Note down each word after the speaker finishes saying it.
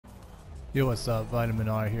Yo, what's up? Vitamin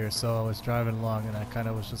R here. So I was driving along and I kind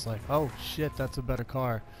of was just like, oh shit, that's a better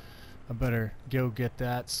car. I better go get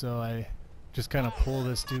that. So I just kind of pulled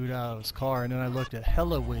this dude out of his car, and then I looked at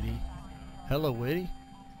Hella Witty. Hella Witty?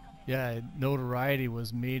 Yeah, notoriety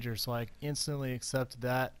was major, so I instantly accepted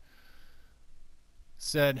that.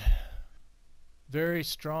 Said, very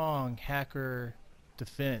strong hacker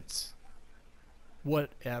defense.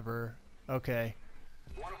 Whatever. Okay.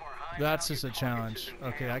 That's just a challenge.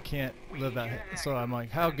 Okay, I can't live that. So I'm like,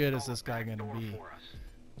 how good is this guy gonna be?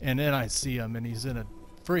 And then I see him, and he's in a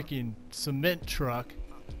freaking cement truck,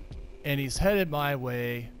 and he's headed my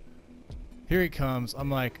way. Here he comes. I'm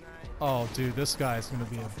like, oh, dude, this guy's gonna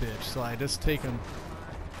be a bitch. So I just take him,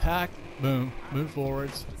 pack, boom, move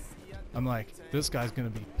forwards. I'm like, this guy's gonna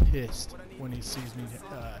be pissed when he sees me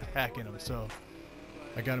hacking him. So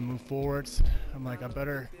I gotta move forwards. I'm like, I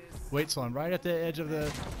better wait till I'm right at the edge of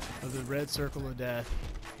the red circle of death.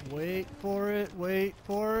 Wait for it, wait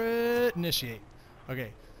for it. Initiate.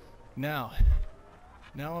 Okay, now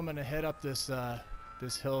I'm gonna head up this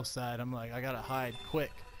this hillside. I'm like, I gotta hide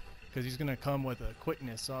quick because he's gonna come with a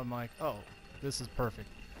quickness. So I'm like, oh, this is perfect.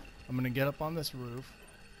 I'm gonna get up on this roof,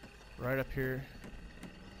 right up here.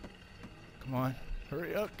 Come on,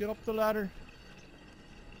 hurry up, get up the ladder.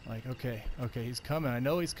 Like, okay, he's coming. I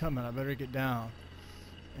know he's coming. I better get down.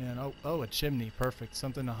 And oh, a chimney. Perfect.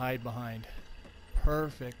 Something to hide behind.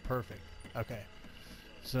 Perfect. Okay.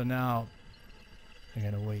 So now I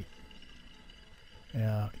gotta wait.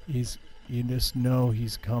 Yeah, you just know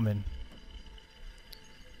he's coming.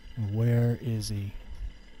 Where is he?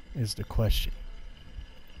 Is the question.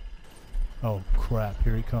 Oh crap,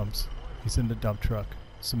 here he comes. He's in the dump truck,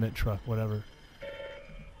 cement truck, whatever.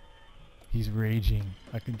 He's raging.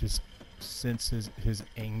 I can just sense his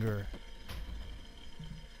anger.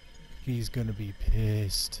 He's gonna be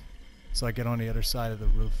pissed. So I get on the other side of the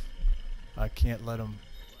roof. I can't let him,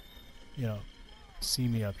 see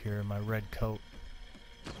me up here in my red coat.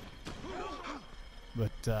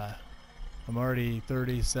 But I'm already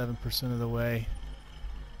 37% of the way.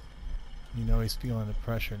 You know he's feeling the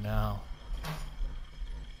pressure now.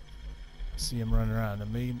 See him running around. The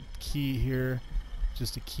main key here,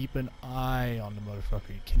 just to keep an eye on the motherfucker.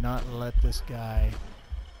 You cannot let this guy,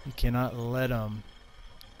 you cannot let him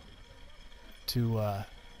to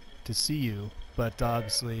see you, but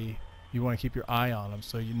obviously you want to keep your eye on them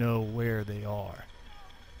so you know where they are.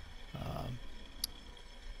 I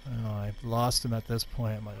don't know, I've lost him at this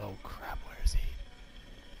point. I'm like, oh crap, where is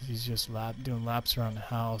he? He's just doing laps around the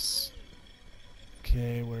house.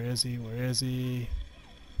 Okay, where is he?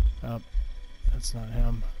 Oh, that's not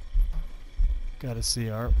him. Gotta see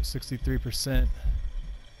our 63%.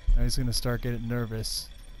 Now he's gonna start getting nervous.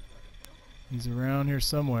 He's around here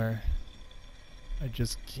somewhere. I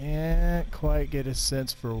just can't quite get a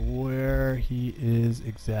sense for where he is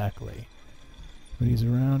exactly. But he's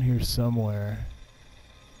around here somewhere.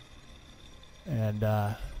 And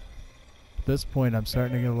at this point I'm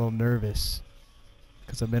starting to get a little nervous,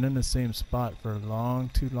 because I've been in the same spot for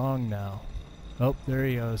too long now. Oh, there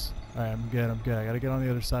he goes. Alright, I'm good. I gotta get on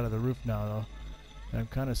the other side of the roof now though. And I'm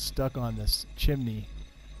kind of stuck on this chimney.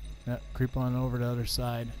 Creep on over to the other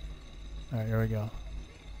side. Alright, here we go.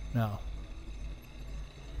 Now,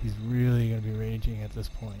 he's really going to be raging at this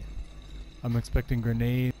point. I'm expecting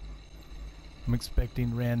grenades. I'm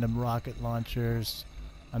expecting random rocket launchers.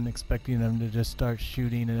 I'm expecting them to just start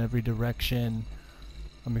shooting in every direction.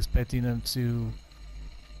 I'm expecting them to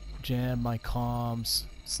jam my comms,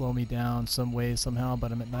 slow me down some way, somehow,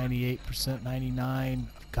 but I'm at 98%, 99%.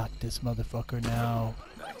 I've got this motherfucker now.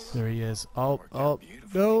 Nice. There he is. Oh,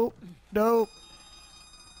 nope.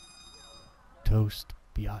 Toast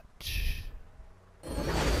biatch.